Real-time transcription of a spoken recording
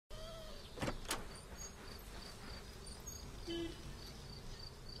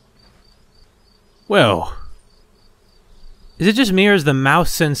Well, is it just me or is the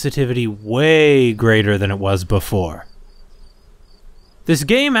mouse sensitivity way greater than it was before? This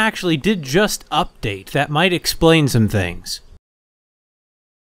game actually did just update. That might explain some things.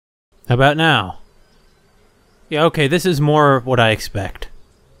 How about now? Yeah, okay, this is more what I expect.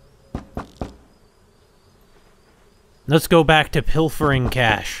 Let's go back to pilfering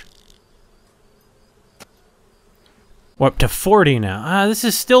cash. We're up to 40 now. This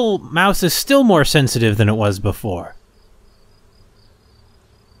is still... mouse is still more sensitive than it was before.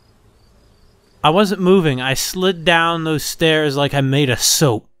 I wasn't moving. I slid down those stairs like I made a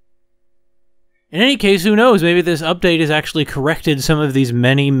soap. In any case, who knows? Maybe this update has actually corrected some of these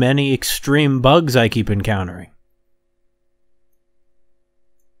many, many extreme bugs I keep encountering.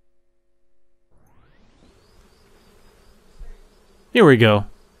 Here we go.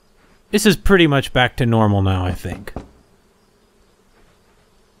 This is pretty much back to normal now, I think.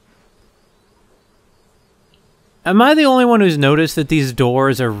 Am I the only one who's noticed that these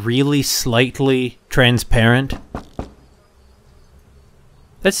doors are really slightly transparent?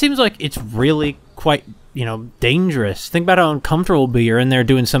 That seems like it's really quite, you know, dangerous. Think about how uncomfortable it'd be. You're in there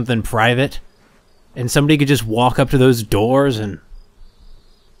doing something private, and somebody could just walk up to those doors and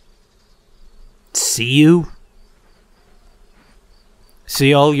see you.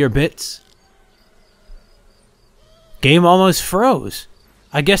 See all your bits. Game almost froze.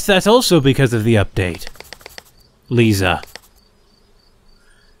 I guess that's also because of the update. Lisa.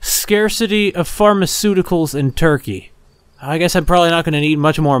 Scarcity of pharmaceuticals in Turkey. I guess I'm probably not going to need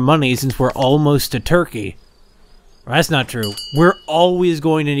much more money since we're almost to Turkey. Well, that's not true. We're always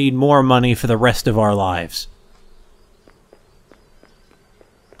going to need more money for the rest of our lives.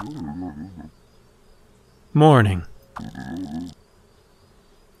 Morning.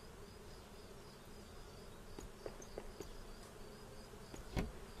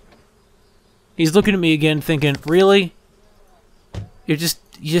 He's looking at me again thinking, really? You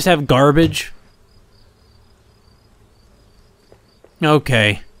just have garbage?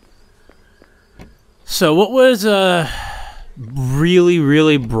 Okay. So what was really,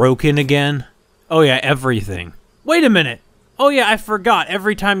 really broken again? Oh yeah, everything. Wait a minute. Oh yeah, I forgot.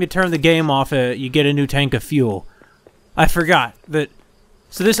 Every time you turn the game off, you get a new tank of fuel. I forgot that.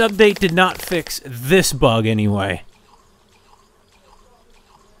 So this update did not fix this bug anyway.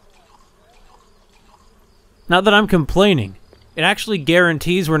 Not that I'm complaining. It actually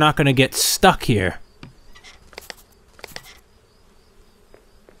guarantees we're not going to get stuck here.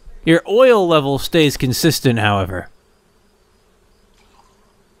 Your oil level stays consistent, however.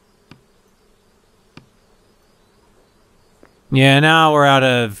 Yeah, now we're out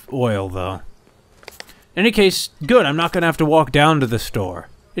of oil, though. In any case, good, I'm not going to have to walk down to the store.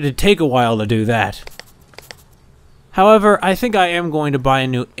 It'd take a while to do that. However, I think I am going to buy a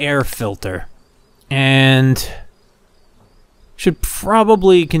new air filter. And should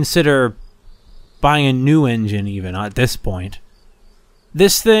probably consider buying a new engine even at this point.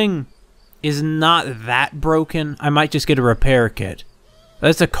 This thing is not that broken. I might just get a repair kit.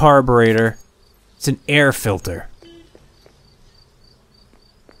 That's a carburetor. It's an air filter.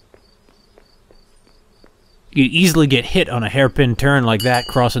 You'd easily get hit on a hairpin turn like that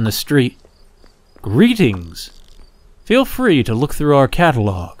crossing the street. Greetings. Feel free to look through our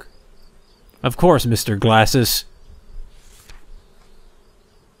catalog. Of course, Mr. Glasses.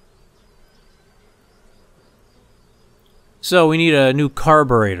 So, we need a new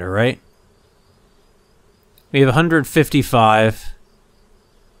carburetor, right? We have 155.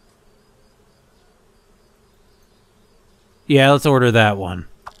 Yeah, let's order that one.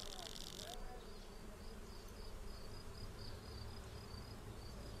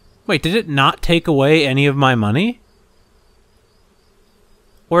 Wait, did it not take away any of my money?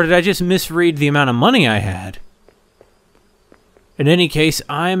 Or did I just misread the amount of money I had? In any case,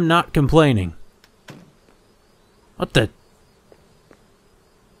 I'm not complaining. What the...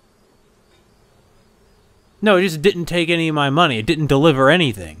 No, it just didn't take any of my money. It didn't deliver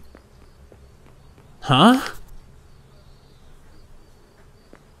anything. Huh?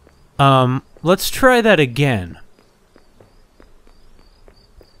 Let's try that again.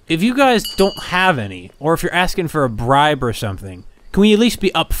 If you guys don't have any, or if you're asking for a bribe or something, can we at least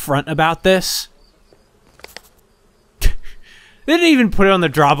be upfront about this? They didn't even put it on the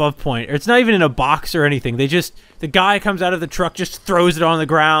drop-off point. It's not even in a box or anything. They just... The guy comes out of the truck, just throws it on the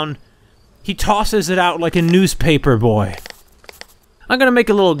ground. He tosses it out like a newspaper boy. I'm gonna make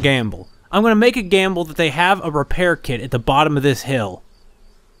a little gamble. I'm gonna make a gamble that they have a repair kit at the bottom of this hill.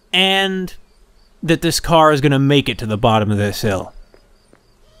 And that this car is gonna make it to the bottom of this hill.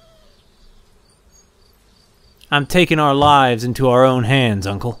 I'm taking our lives into our own hands,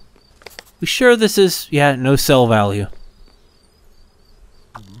 Uncle. We sure this is... Yeah, no sell value.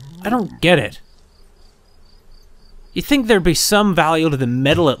 I don't get it. You'd think there'd be some value to the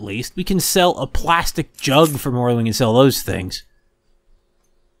metal at least. We can sell a plastic jug for more than we can sell those things.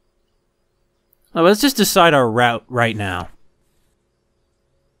 Well, let's just decide our route right now.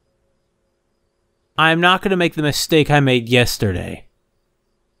 I'm not going to make the mistake I made yesterday.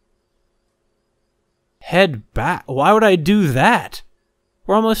 Head back? Why would I do that?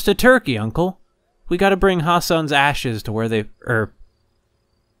 We're almost to Turkey, Uncle. We gotta bring Hassan's ashes to where they...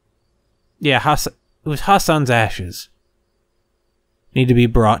 Yeah, it was Hassan's ashes. Need to be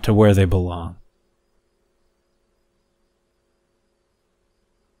brought to where they belong.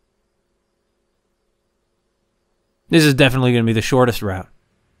 This is definitely going to be the shortest route.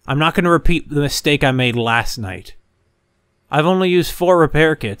 I'm not going to repeat the mistake I made last night. I've only used 4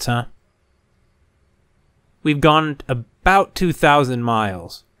 repair kits, huh? We've gone about 2,000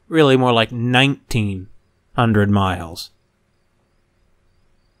 miles. Really more like 1,900 miles.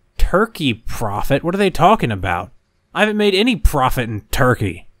 Turkey profit? What are they talking about? I haven't made any profit in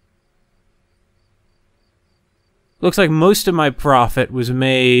Turkey. Looks like most of my profit was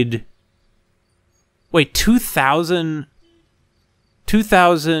made... Wait, 2,000...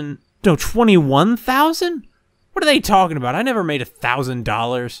 2,000... No, 21,000? What are they talking about? I never made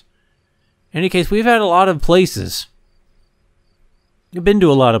 $1,000. In any case, we've had a lot of places. We've been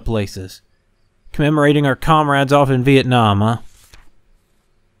to a lot of places. Commemorating our comrades off in Vietnam, huh?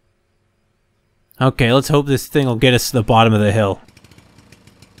 Okay, let's hope this thing will get us to the bottom of the hill.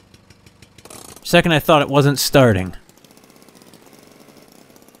 Second, I thought it wasn't starting.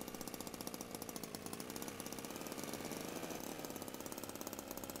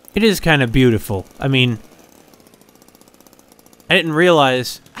 It is kind of beautiful. I mean, I didn't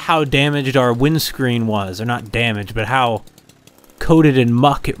realize how damaged our windscreen was. Or not damaged, but how coated in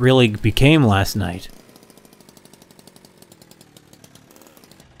muck it really became last night.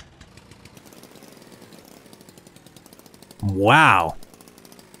 Wow.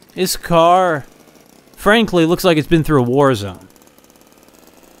 This car, frankly, looks like it's been through a war zone.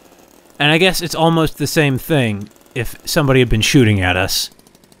 And I guess it's almost the same thing if somebody had been shooting at us.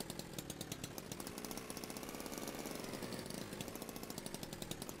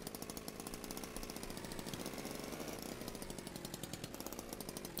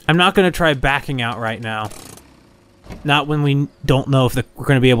 I'm not going to try backing out right now. Not when we don't know if we're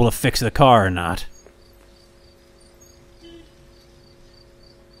going to be able to fix the car or not.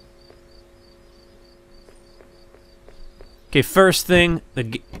 Okay, first thing,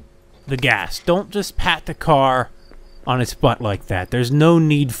 the gas. Don't just pat the car on its butt like that. There's no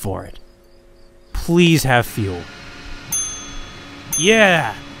need for it. Please have fuel.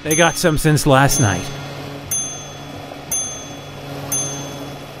 Yeah! They got some since last night.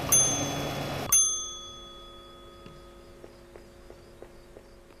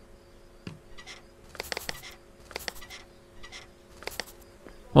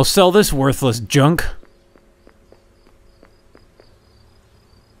 We'll sell this worthless junk.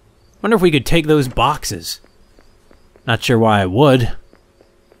 Wonder if we could take those boxes. Not sure why I would.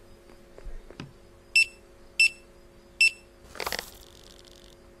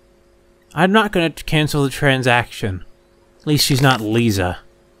 I'm not going to cancel the transaction. At least she's not Lisa.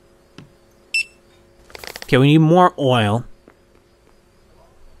 Okay, we need more oil.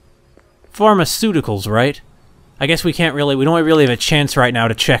 Pharmaceuticals, right? I guess we don't really have a chance right now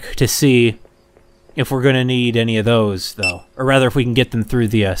to check to see if we're going to need any of those, though. Or rather, if we can get them through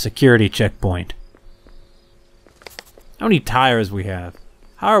the security checkpoint. How many tires we have?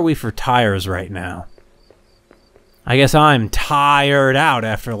 How are we for tires right now? I guess I'm tired out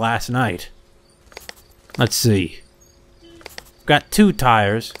after last night. Let's see. Got 2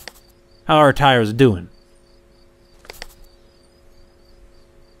 tires. How are our tires doing?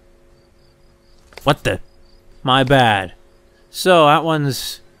 What the... My bad. So, that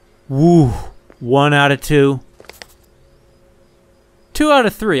one's... Woo! 1 out of 2. 2 out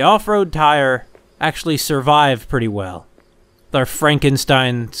of 3. Off-road tire actually survived pretty well. With our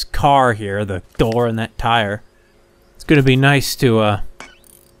Frankenstein's car here, the door and that tire. It's gonna be nice to,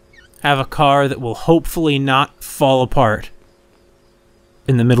 have a car that will hopefully not fall apart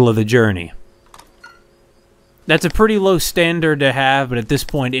in the middle of the journey. That's a pretty low standard to have, but at this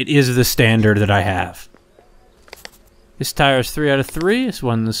point, it is the standard that I have. This tire's 3 out of 3. This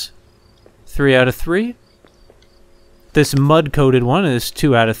one's 3 out of 3. This mud-coated one is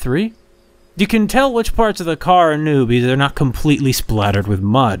 2 out of 3. You can tell which parts of the car are new because they're not completely splattered with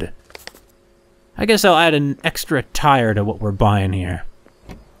mud. I guess I'll add an extra tire to what we're buying here.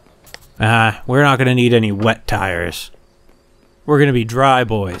 We're not going to need any wet tires. We're going to be dry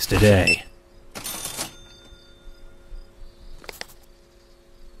boys today.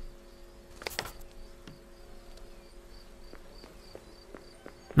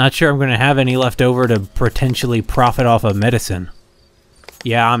 Not sure I'm going to have any left over to potentially profit off of medicine.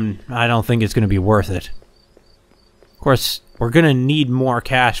 Yeah, I don't think it's going to be worth it. Of course, we're going to need more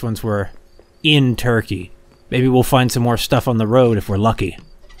cash once we're in Turkey. Maybe we'll find some more stuff on the road if we're lucky.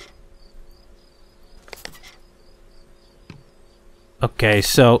 Okay,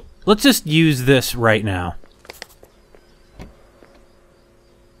 so let's just use this right now.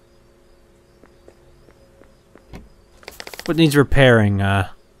 What needs repairing?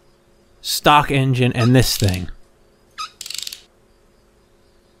 Stock engine and this thing.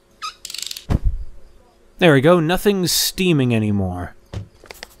 There we go, nothing's steaming anymore.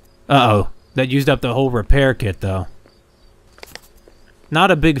 Uh-oh, that used up the whole repair kit, though. Not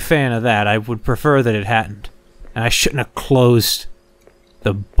a big fan of that. I would prefer that it hadn't. And I shouldn't have closed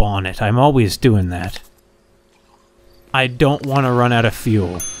the bonnet. I'm always doing that. I don't want to run out of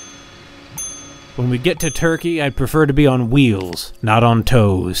fuel. When we get to Turkey, I'd prefer to be on wheels, not on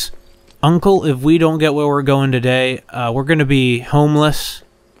toes. Uncle, if we don't get where we're going today, we're going to be homeless.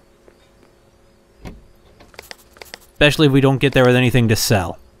 Especially if we don't get there with anything to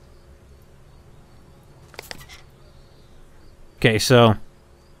sell. Okay, so...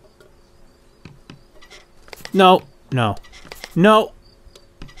 No, no, no!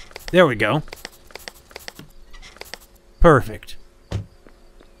 There we go. Perfect.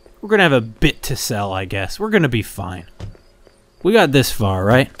 We're gonna have a bit to sell, I guess. We're gonna be fine. We got this far,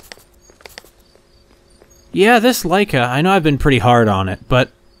 right? Yeah, this Leica, I know I've been pretty hard on it,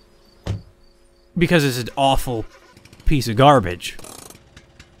 but... because it's an awful piece of garbage.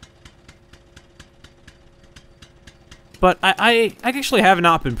 But I actually have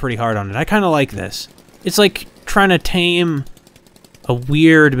not been pretty hard on it. I kind of like this. It's like trying to tame a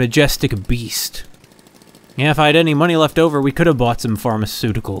weird, majestic beast. Yeah, if I had any money left over, we could have bought some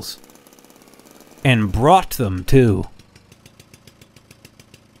pharmaceuticals. And brought them, too.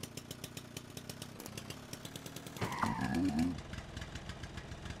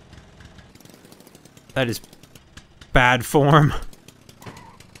 That is bad form.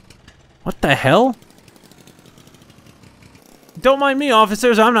 What the hell? Don't mind me,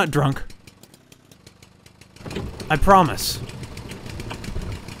 officers, I'm not drunk. I promise.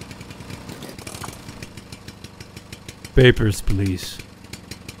 Papers, please.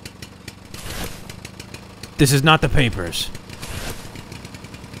 This is not the papers.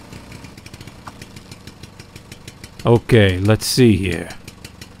 Okay, let's see here.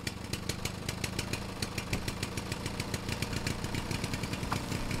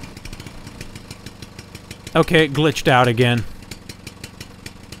 Okay, it glitched out again.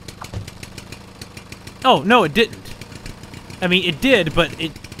 Oh, no, it didn't. I mean, it did, but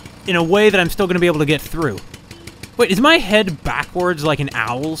it in a way that I'm still going to be able to get through. Wait, is my head backwards like an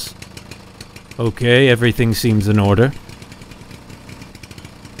owl's? Okay, everything seems in order.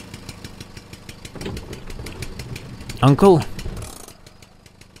 Uncle?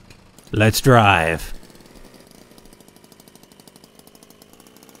 Let's drive.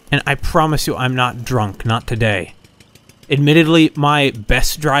 And I promise you I'm not drunk, not today. Admittedly, my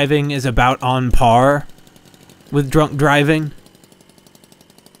best driving is about on par with drunk driving.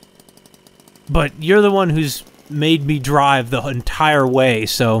 But you're the one who's made me drive the entire way,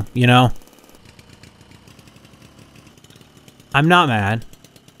 so, you know. I'm not mad.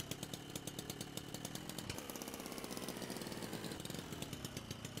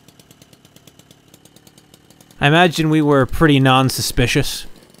 I imagine we were pretty non-suspicious.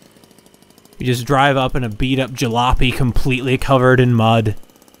 We just drive up in a beat-up jalopy completely covered in mud.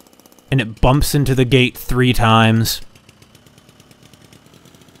 And it bumps into the gate 3 times.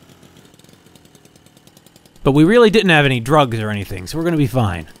 But we really didn't have any drugs or anything, so we're gonna be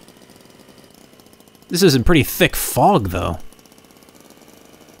fine. This is in pretty thick fog, though.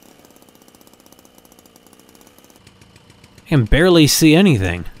 I can barely see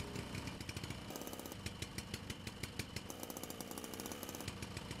anything.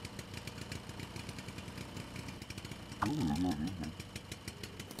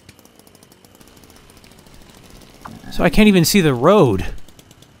 So I can't even see the road.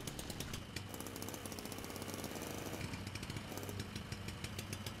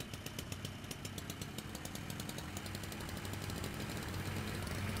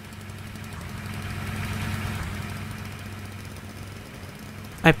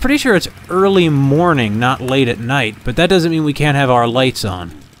 I'm pretty sure it's early morning, not late at night, but that doesn't mean we can't have our lights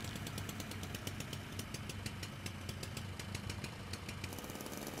on.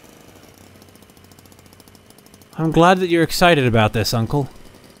 I'm glad that you're excited about this, Uncle.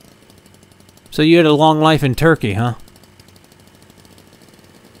 So you had a long life in Turkey, huh?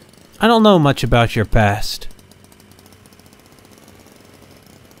 I don't know much about your past.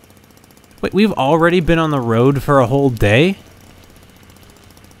 Wait, we've already been on the road for a whole day?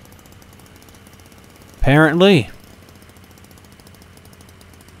 Apparently.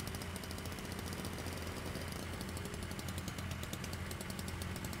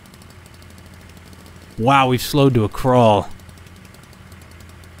 Wow, we've slowed to a crawl.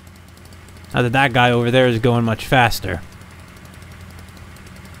 Now that guy over there is going much faster.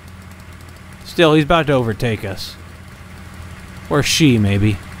 Still, he's about to overtake us. Or she,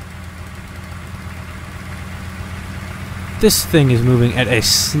 maybe. This thing is moving at a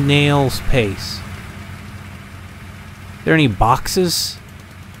snail's pace. Are there any boxes?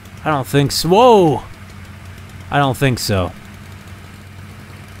 I don't think so. Whoa! I don't think so.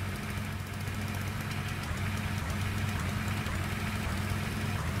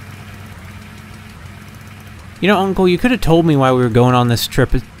 You know, Uncle, you could have told me why we were going on this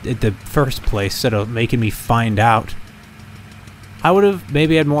trip at the first place instead of making me find out. I would have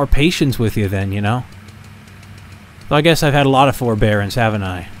maybe had more patience with you then, you know? Well, I guess I've had a lot of forbearance, haven't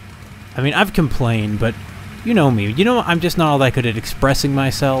I? I mean, I've complained, but you know me. You know, I'm just not all that good at expressing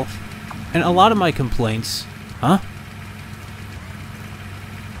myself. And a lot of my complaints... Huh?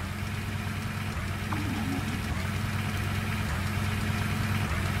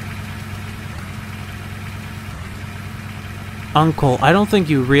 Uncle, I don't think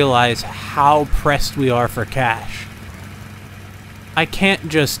you realize how pressed we are for cash. I can't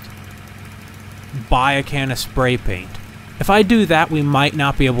just buy a can of spray paint. If I do that, we might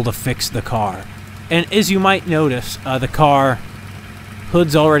not be able to fix the car. And as you might notice, the car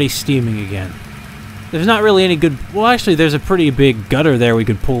hood's already steaming again. There's not really any good... Well, actually, there's a pretty big gutter there we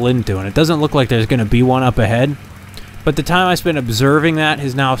could pull into, and it doesn't look like there's going to be one up ahead. But the time I spent observing that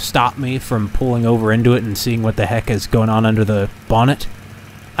has now stopped me from pulling over into it and seeing what the heck is going on under the bonnet.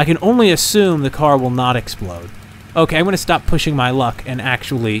 I can only assume the car will not explode. Okay, I'm going to stop pushing my luck and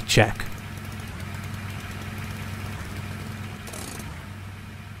actually check.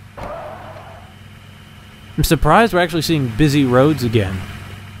 I'm surprised we're actually seeing busy roads again.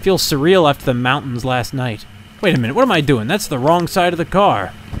 Feels surreal after the mountains last night. Wait a minute, what am I doing? That's the wrong side of the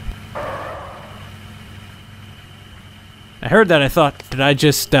car. I heard that, I thought, did I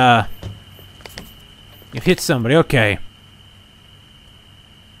just, you hit somebody, okay.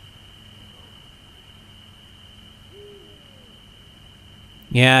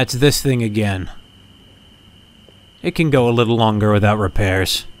 Yeah, it's this thing again. It can go a little longer without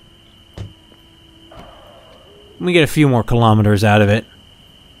repairs. Let me get a few more kilometers out of it.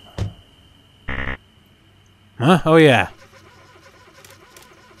 Huh? Oh yeah.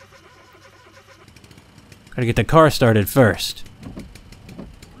 Gotta get the car started first.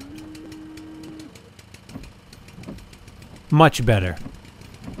 Much better.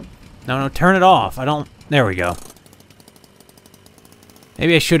 No, turn it off. I don't... There we go.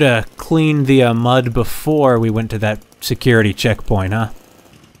 Maybe I should have cleaned the mud before we went to that security checkpoint, huh?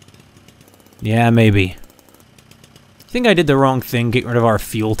 Yeah, maybe. I think I did the wrong thing getting rid of our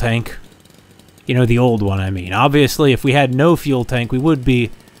fuel tank. You know, the old one, I mean. Obviously, if we had no fuel tank, we would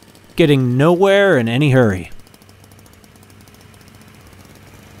be getting nowhere in any hurry.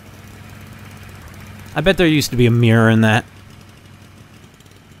 I bet there used to be a mirror in that.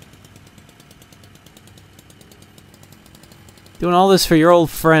 Doing all this for your old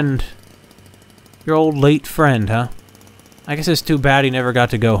friend. Your old late friend, huh? I guess it's too bad he never got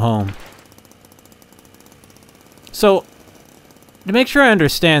to go home. So, to make sure I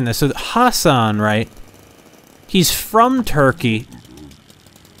understand this, so Hassan, right? He's from Turkey.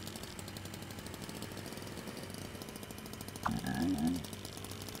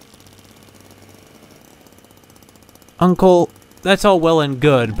 Uncle, that's all well and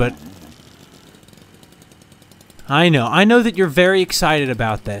good, but... I know that you're very excited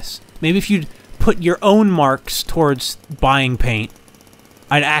about this. Maybe if you'd put your own marks towards buying paint,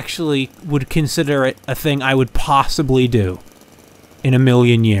 I'd actually would consider it a thing I would possibly do in a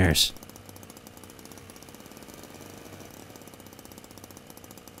million years.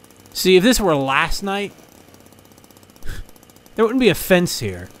 See, if this were last night, there wouldn't be a fence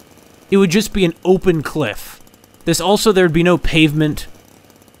here. It would just be an open cliff. There'd be no pavement.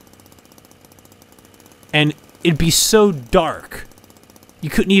 And it'd be so dark, you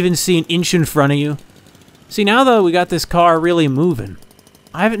couldn't even see an inch in front of you. See, now though, we got this car really moving.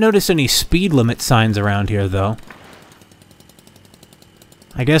 I haven't noticed any speed limit signs around here, though.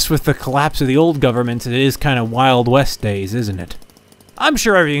 I guess with the collapse of the old government, it is kind of Wild West days, isn't it? I'm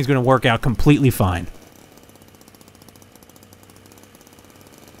sure everything's going to work out completely fine.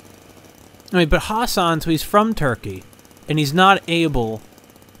 I mean, but Hassan, so he's from Turkey, and he's not able,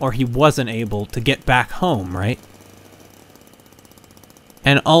 or he wasn't able, to get back home, right?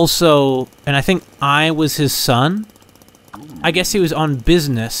 And also, and I think I was his son. I guess he was on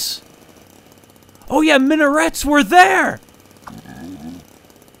business. Oh yeah, minarets were there!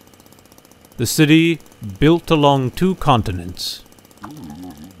 The city built along 2 continents.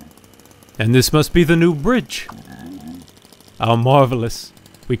 And this must be the new bridge. How marvelous.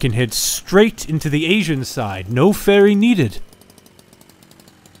 We can head straight into the Asian side. No ferry needed.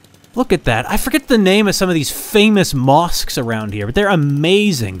 Look at that. I forget the name of some of these famous mosques around here, but they're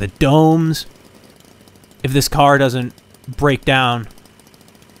amazing. The domes. If this car doesn't break down.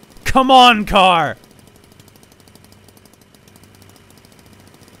 Come on, car!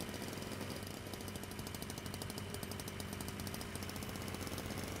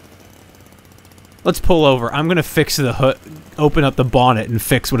 Let's pull over. I'm gonna fix the hood, open up the bonnet and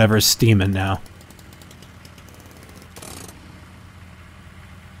fix whatever's steaming now.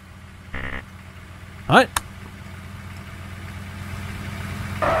 What?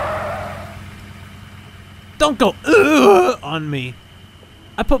 Don't go on me.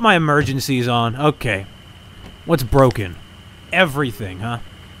 I put my emergencies on. Okay. What's broken? Everything, huh?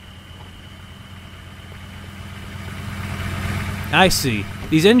 I see.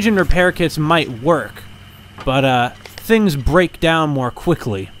 These engine repair kits might work, but things break down more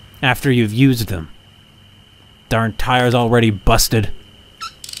quickly after you've used them. Darn tire's already busted.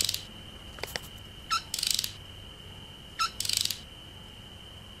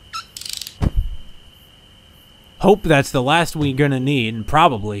 Hope that's the last we're gonna need, and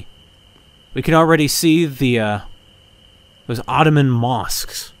probably. We can already see the, those Ottoman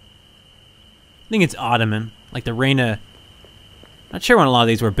mosques. I think it's Ottoman, like the Reina... Not sure when a lot of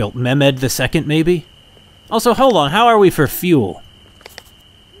these were built. Mehmed II, maybe? Also, hold on, how are we for fuel?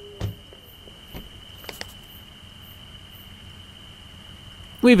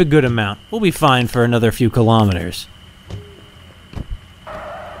 We have a good amount. We'll be fine for another few kilometers.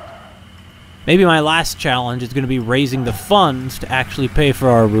 Maybe my last challenge is going to be raising the funds to actually pay for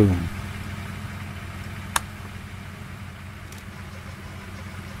our room.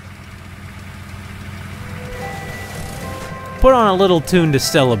 Put on a little tune to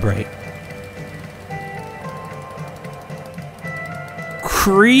celebrate.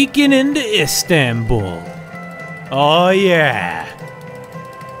 Creaking into Istanbul. Oh yeah.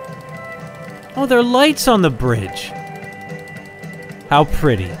 Oh, there are lights on the bridge. How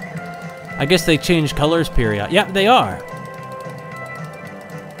pretty. I guess they change colors period. Yeah, they are.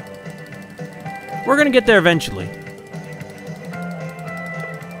 We're gonna get there eventually.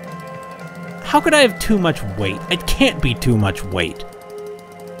 How could I have too much weight? It can't be too much weight.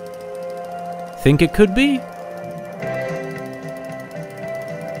 Think it could be?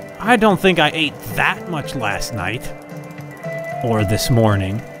 I don't think I ate that much last night. Or this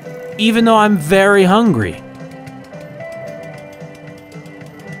morning. Even though I'm very hungry.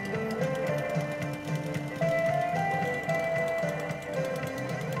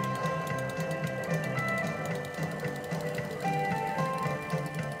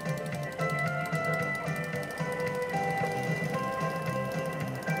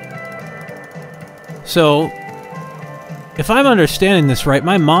 So, if I'm understanding this right,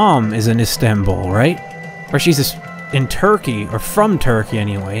 my mom is in Istanbul, right? Or she's in Turkey, or from Turkey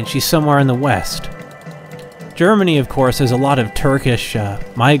anyway, and she's somewhere in the west. Germany, of course, has a lot of Turkish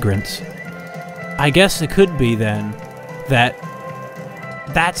migrants. I guess it could be, then, that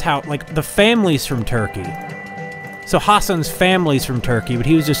that's how, like, the family's from Turkey. So Hassan's family's from Turkey, but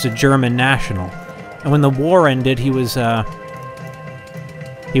he was just a German national. And when the war ended, he was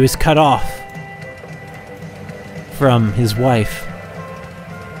cut off from his wife.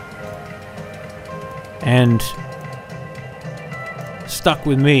 And stuck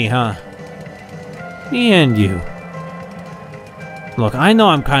with me, huh? Me and you. Look, I know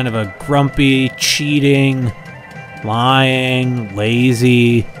I'm kind of a grumpy, cheating, lying,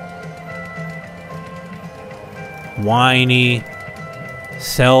 lazy, whiny,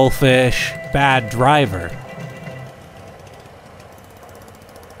 selfish, bad driver.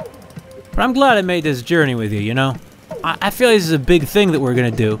 But I'm glad I made this journey with you, you know? I feel like this is a big thing that we're gonna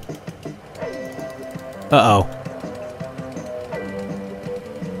do. Uh-oh.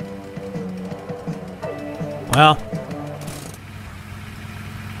 Well.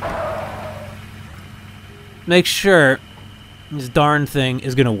 Make sure this darn thing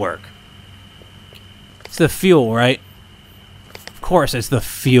is gonna work. It's the fuel, right? Of course it's the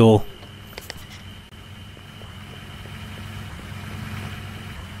fuel.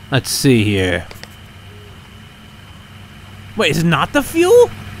 Let's see here. Wait, is it not the fuel?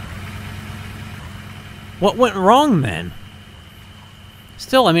 What went wrong then?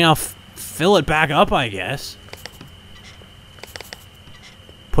 Still, I mean, I'll fill it back up, I guess.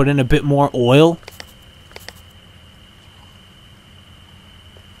 Put in a bit more oil.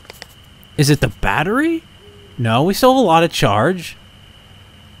 Is it the battery? No, we still have a lot of charge.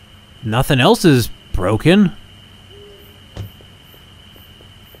 Nothing else is broken.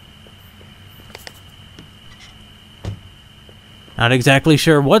 Not exactly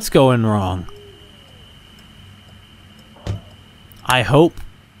sure what's going wrong. I hope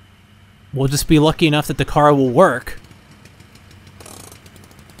we'll just be lucky enough that the car will work.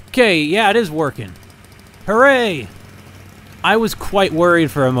 Okay, yeah, it is working. Hooray! I was quite worried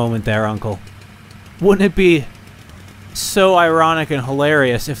for a moment there, Uncle. Wouldn't it be so ironic and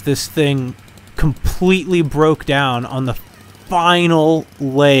hilarious if this thing completely broke down on the final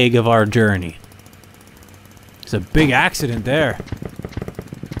leg of our journey? It's a big accident there.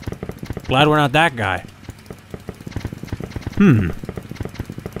 Glad we're not that guy.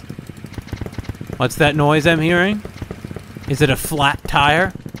 What's that noise I'm hearing? Is it a flat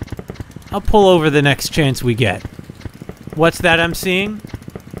tire? I'll pull over the next chance we get. What's that I'm seeing?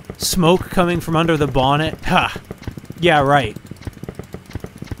 Smoke coming from under the bonnet? Ha! Yeah, right.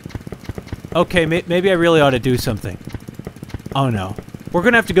 Okay, maybe I really ought to do something. Oh no. We're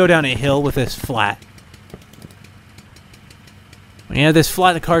gonna have to go down a hill with this flat. Yeah, this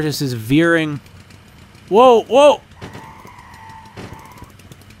flat, the car just is veering. Whoa, whoa!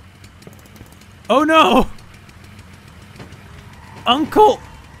 Oh no! Uncle!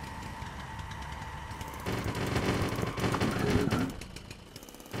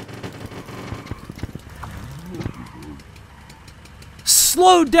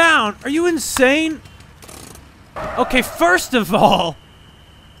 Slow down! Are you insane? Okay, first of all,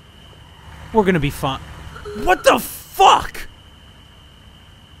 we're gonna be fine. What the fuck?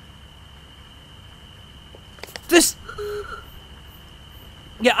 This...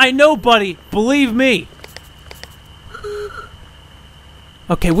 Yeah, I know, buddy. Believe me.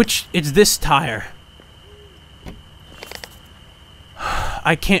 Okay, which... It's this tire.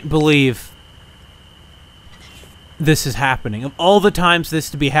 I can't believe this is happening. Of all the times this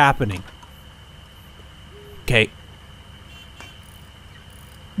to be happening. Okay.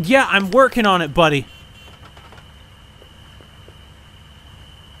 Yeah, I'm working on it, buddy.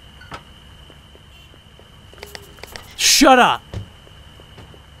 Shut up!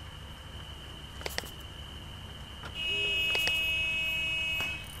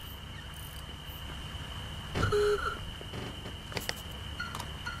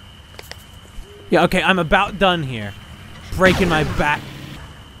 Yeah, okay, I'm about done here. Breaking my back.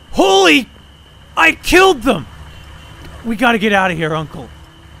 Holy! I killed them! We gotta get out of here, Uncle.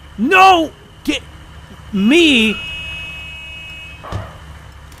 No! Get me!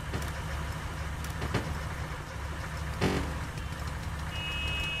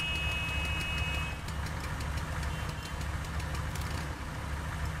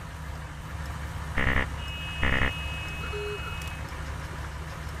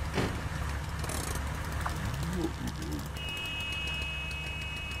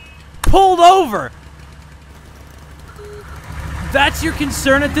 Pulled over! That's your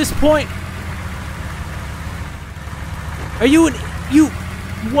concern at this point? Are you an... You...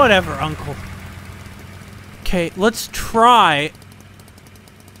 Whatever, Uncle. Okay, let's try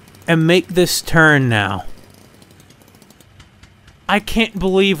and make this turn now. I can't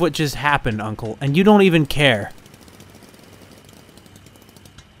believe what just happened, Uncle, and you don't even care.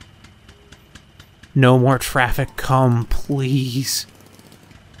 No more traffic, come, please.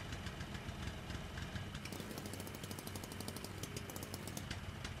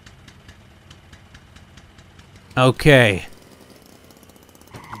 Okay.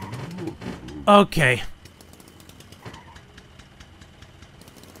 Okay.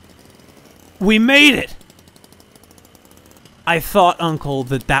 We made it! I thought, Uncle,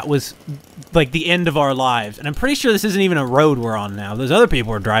 that was, like, the end of our lives. And I'm pretty sure this isn't even a road we're on now. Those other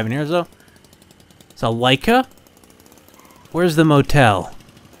people are driving here, so... It's a Leica? Where's the motel?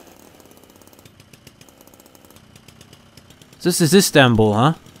 This is Istanbul,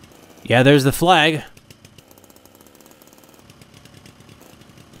 huh? Yeah, there's the flag.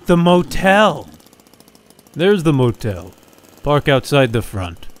 The motel! There's the motel. Park outside the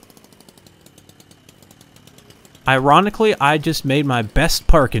front. Ironically, I just made my best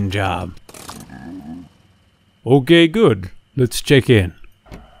parking job. Okay, good. Let's check in.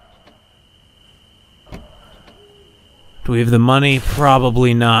 Do we have the money?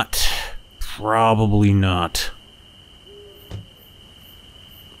 Probably not. Probably not.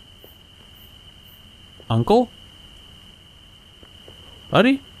 Uncle?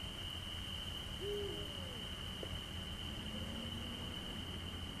 Buddy?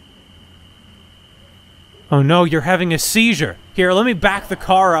 Oh no, you're having a seizure. Here, let me back the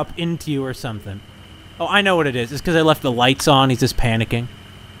car up into you or something. Oh, I know what it is. It's because I left the lights on. He's just panicking.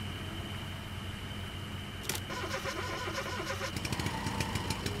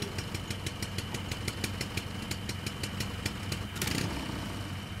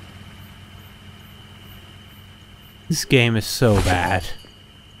 This game is so bad.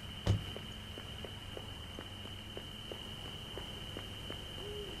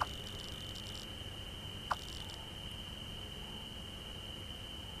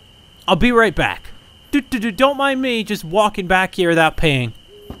 I'll be right back. Don't mind me just walking back here without paying.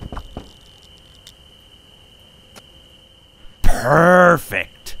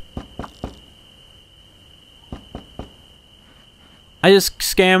 Perfect. I just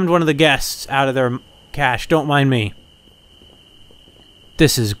scammed one of the guests out of their cash. Don't mind me.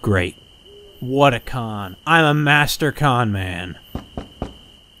 This is great. What a con. I'm a master con man.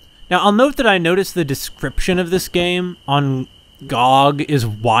 Now, I'll note that I noticed the description of this game on GOG is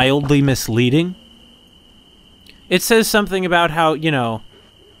wildly misleading. It says something about how, you know,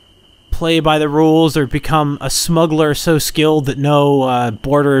 play by the rules or become a smuggler so skilled that no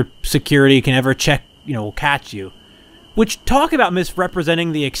border security can ever check, you know, catch you. Which, talk about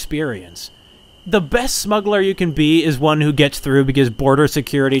misrepresenting the experience. The best smuggler you can be is one who gets through because border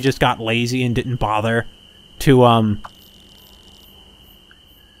security just got lazy and didn't bother to,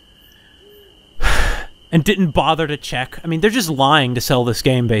 and didn't bother to check. I mean, they're just lying to sell this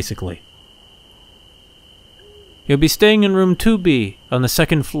game, basically. You'll be staying in room 2B on the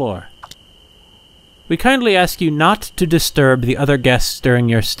 2nd floor. We kindly ask you not to disturb the other guests during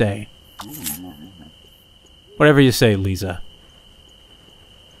your stay. Whatever you say, Lisa.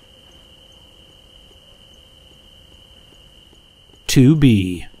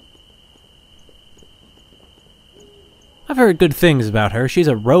 "2B. I've heard good things about her. She's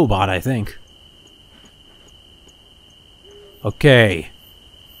a robot, I think. Okay.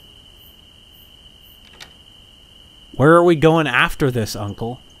 Where are we going after this,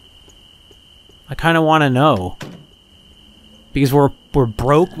 Uncle? I kind of want to know. Because we're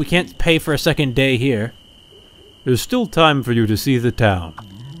broke. We can't pay for a second day here. There's still time for you to see the town.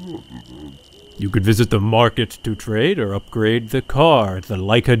 You could visit the market to trade or upgrade the car at the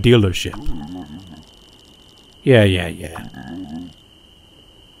Leica dealership. Yeah.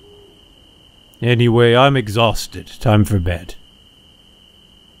 Anyway, I'm exhausted. Time for bed.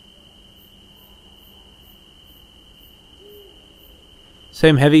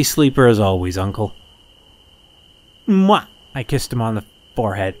 Same heavy sleeper as always, Uncle. Mwah! I kissed him on the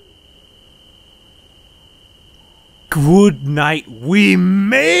forehead. Good night. We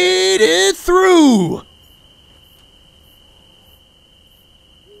made it through!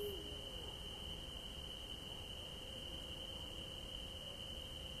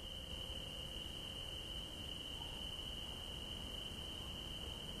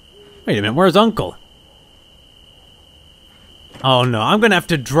 Wait a minute, where's Uncle? Oh no, I'm gonna have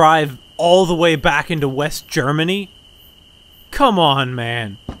to drive all the way back into West Germany? Come on,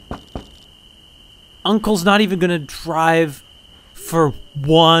 man. Uncle's not even gonna drive for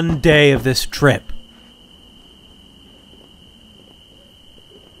one day of this trip.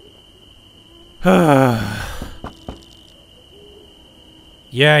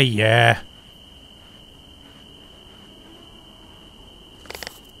 Yeah.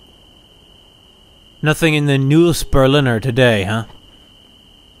 Nothing in the News Berliner today, huh?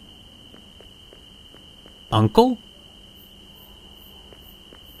 Uncle?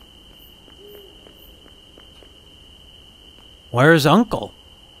 Where's Uncle?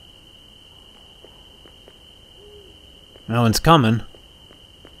 No one's coming.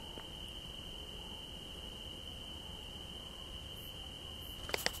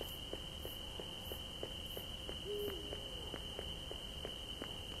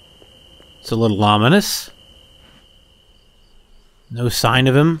 It's a little ominous. No sign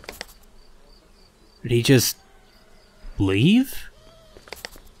of him. Did he just leave?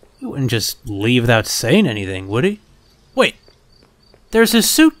 He wouldn't just leave without saying anything, would he? Wait, there's his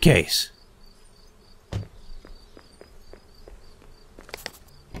suitcase.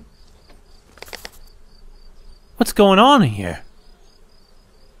 What's going on here?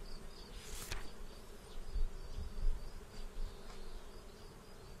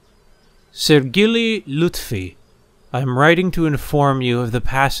 Sergili Lutfi, I am writing to inform you of the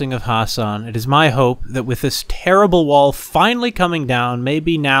passing of Hassan. It is my hope that with this terrible wall finally coming down,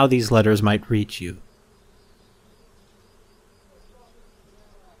 maybe now these letters might reach you.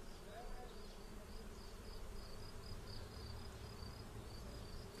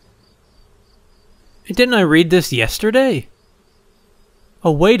 Didn't I read this yesterday?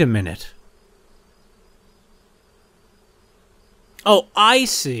 Oh, wait a minute. Oh, I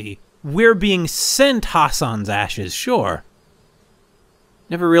see. We're being sent Hassan's ashes, sure.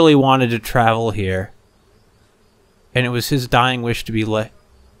 Never really wanted to travel here. And it was his dying wish to be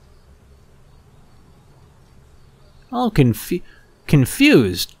Oh,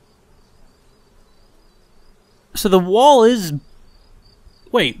 confused. So the wall is...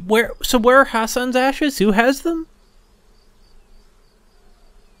 Wait, where are Hassan's ashes? Who has them?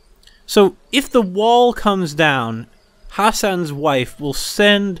 So if the wall comes down, Hassan's wife will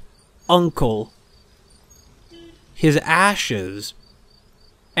send Uncle his ashes,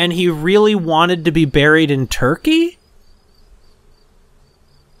 and he really wanted to be buried in Turkey?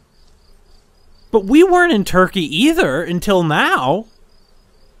 But we weren't in Turkey either until now.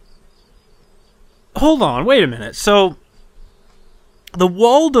 Hold on, wait a minute. So, the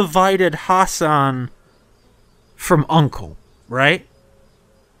wall divided Hassan from Uncle, right?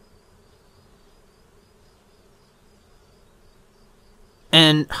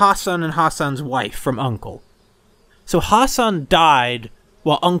 And Hassan's wife from Uncle. So Hassan died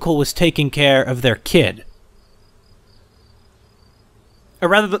while Uncle was taking care of their kid. Or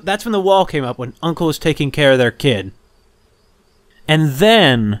rather, that's when the wall came up, when Uncle was taking care of their kid. And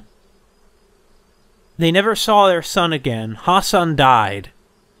then they never saw their son again. Hassan died.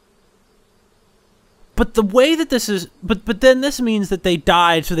 But the way that this is... But then this means that they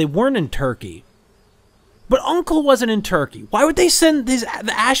died, so they weren't in Turkey. But Uncle wasn't in Turkey. Why would they send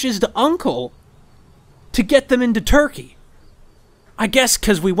the ashes to Uncle to get them into Turkey? I guess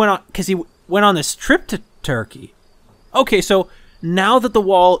because he went on this trip to Turkey. Okay, so now that the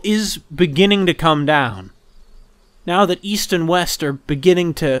wall is beginning to come down, now that East and West are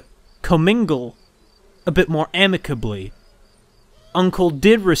beginning to commingle a bit more amicably, Uncle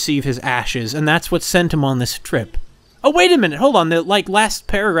did receive his ashes, and that's what sent him on this trip. Oh, wait a minute, hold on. The last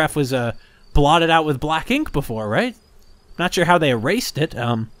paragraph was blotted out with black ink before, right? Not sure how they erased it.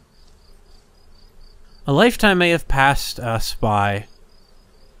 A lifetime may have passed us by,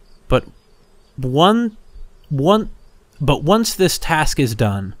 but once this task is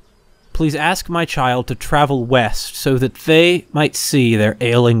done, please ask my child to travel west so that they might see their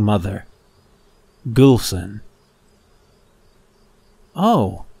ailing mother, Gülsen.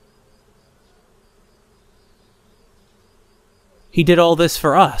 Oh. He did all this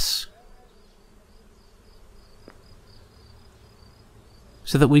for us.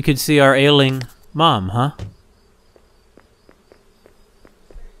 So that we could see our ailing mom, huh?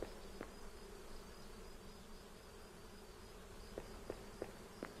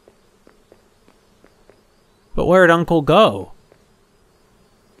 But where'd Uncle go?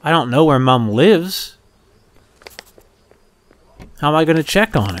 I don't know where Mom lives. How am I going to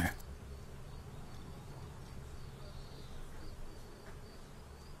check on her?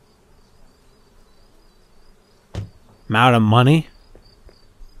 I'm out of money.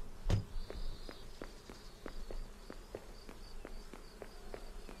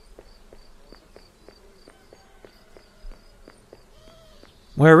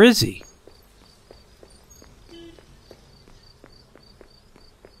 Where is he?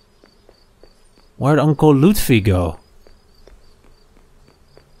 Where'd Uncle Lutfi go?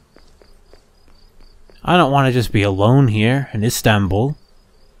 I don't want to just be alone here in Istanbul.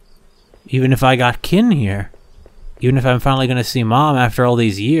 Even if I got kin here. Even if I'm finally going to see Mom after all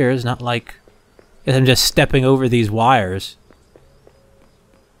these years, not like I'm just stepping over these wires.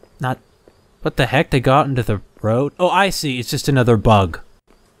 Not... What the heck? They got into the road? Oh, I see. It's just another bug.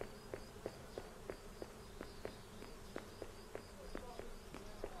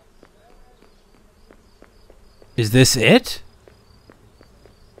 Is this it?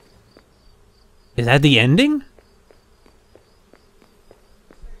 Is that the ending?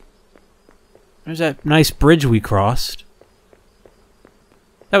 There's that nice bridge we crossed.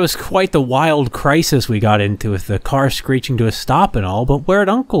 That was quite the wild crisis we got into with the car screeching to a stop and all, but where'd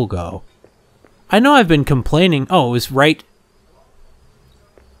Uncle go? I know I've been complaining. Oh, it was right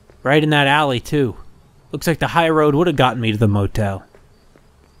in that alley, too. Looks like the high road would have gotten me to the motel.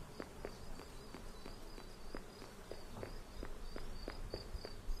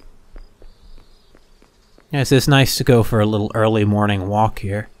 Yeah, it's nice to go for a little early morning walk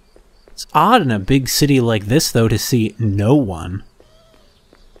here. It's odd in a big city like this, though, to see no one.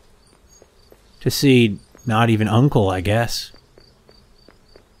 To see not even Uncle, I guess.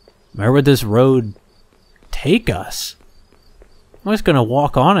 Where would this road take us? I'm just gonna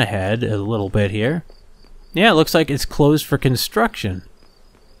walk on ahead a little bit here. Yeah, it looks like it's closed for construction.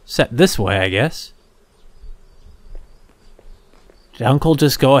 Set this way, I guess. Did Uncle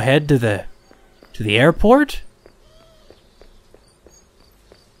just go ahead to the airport?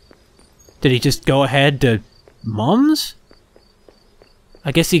 Did he just go ahead to Mom's?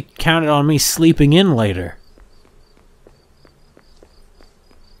 I guess he counted on me sleeping in later.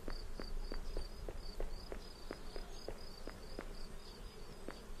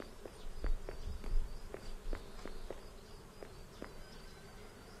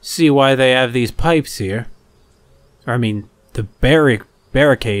 See why they have these pipes here. Or, I mean, the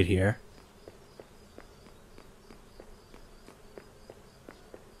barricade here.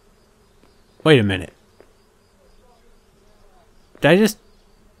 Wait a minute. Did I just...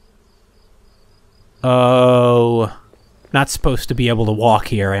 Oh... Not supposed to be able to walk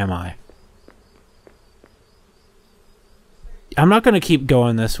here, am I? I'm not going to keep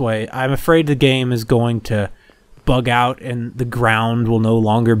going this way. I'm afraid the game is going to bug out and the ground will no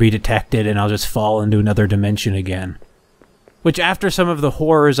longer be detected and I'll just fall into another dimension again. Which, after some of the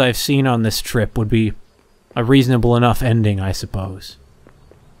horrors I've seen on this trip, would be a reasonable enough ending, I suppose.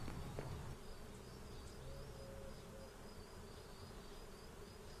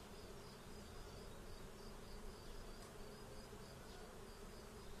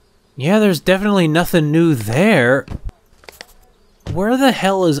 Yeah, there's definitely nothing new there. Where the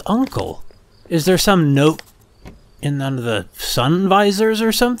hell is Uncle? Is there some note in none of the sun visors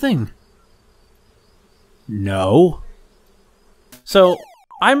or something? No. So,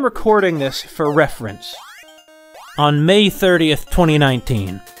 I'm recording this for reference on May 30th,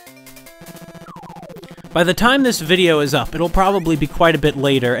 2019. By the time this video is up, it'll probably be quite a bit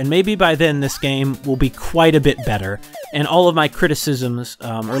later, and maybe by then this game will be quite a bit better, and all of my criticisms,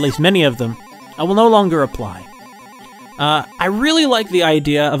 or at least many of them, will no longer apply. I really like the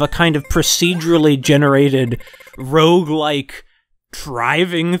idea of a kind of procedurally generated roguelike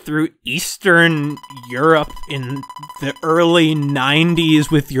driving through Eastern Europe in the early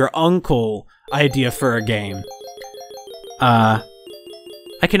 90s with your uncle idea for a game.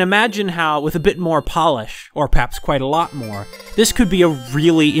 I can imagine how, with a bit more polish, or perhaps quite a lot more, this could be a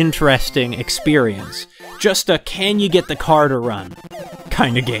really interesting experience. Just a can you get the car to run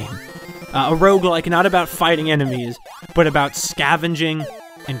kind of game. A roguelike not about fighting enemies, but about scavenging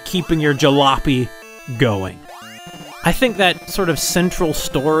and keeping your jalopy going. I think that sort of central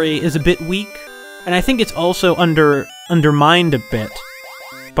story is a bit weak, and I think it's also undermined a bit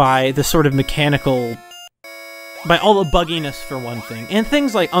by the sort of mechanical... by all the bugginess, for one thing. And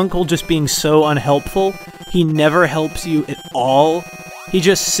things like Uncle just being so unhelpful. He never helps you at all. He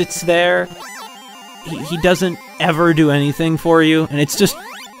just sits there. He doesn't ever do anything for you, and it's just...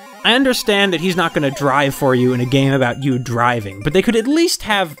 I understand that he's not going to drive for you in a game about you driving, but they could at least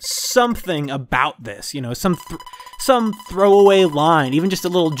have something about this, you know, some throwaway line, even just a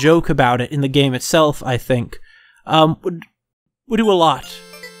little joke about it in the game itself, I think, would do a lot,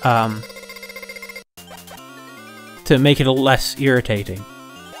 to make it less irritating.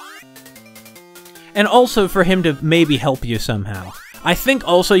 And also for him to maybe help you somehow. I think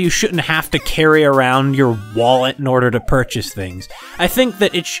also you shouldn't have to carry around your wallet in order to purchase things. I think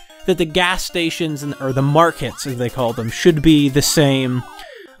that that the gas stations, or the markets, as they call them, should be the same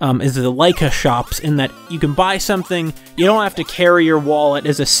as the Leica shops, in that you can buy something, you don't have to carry your wallet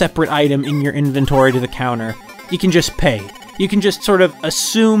as a separate item in your inventory to the counter. You can just pay. You can just sort of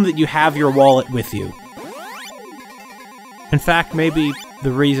assume that you have your wallet with you. In fact, maybe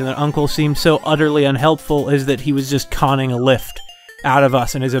the reason that Uncle seemed so utterly unhelpful is that he was just conning a lift out of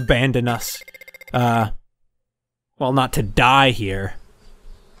us and has abandoned us, well, not to die here.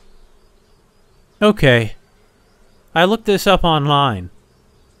 Okay. I looked this up online.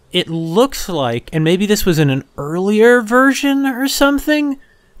 It looks like, and maybe this was in an earlier version or something,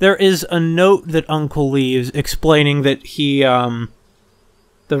 there is a note that Uncle leaves explaining that he, the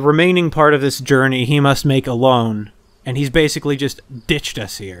remaining part of this journey he must make alone, and he's basically just ditched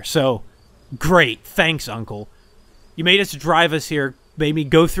us here. So, great. Thanks, Uncle. You made us drive us here, made me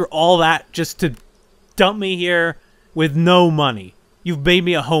go through all that just to dump me here with no money. You've made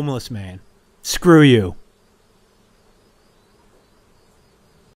me a homeless man. Screw you.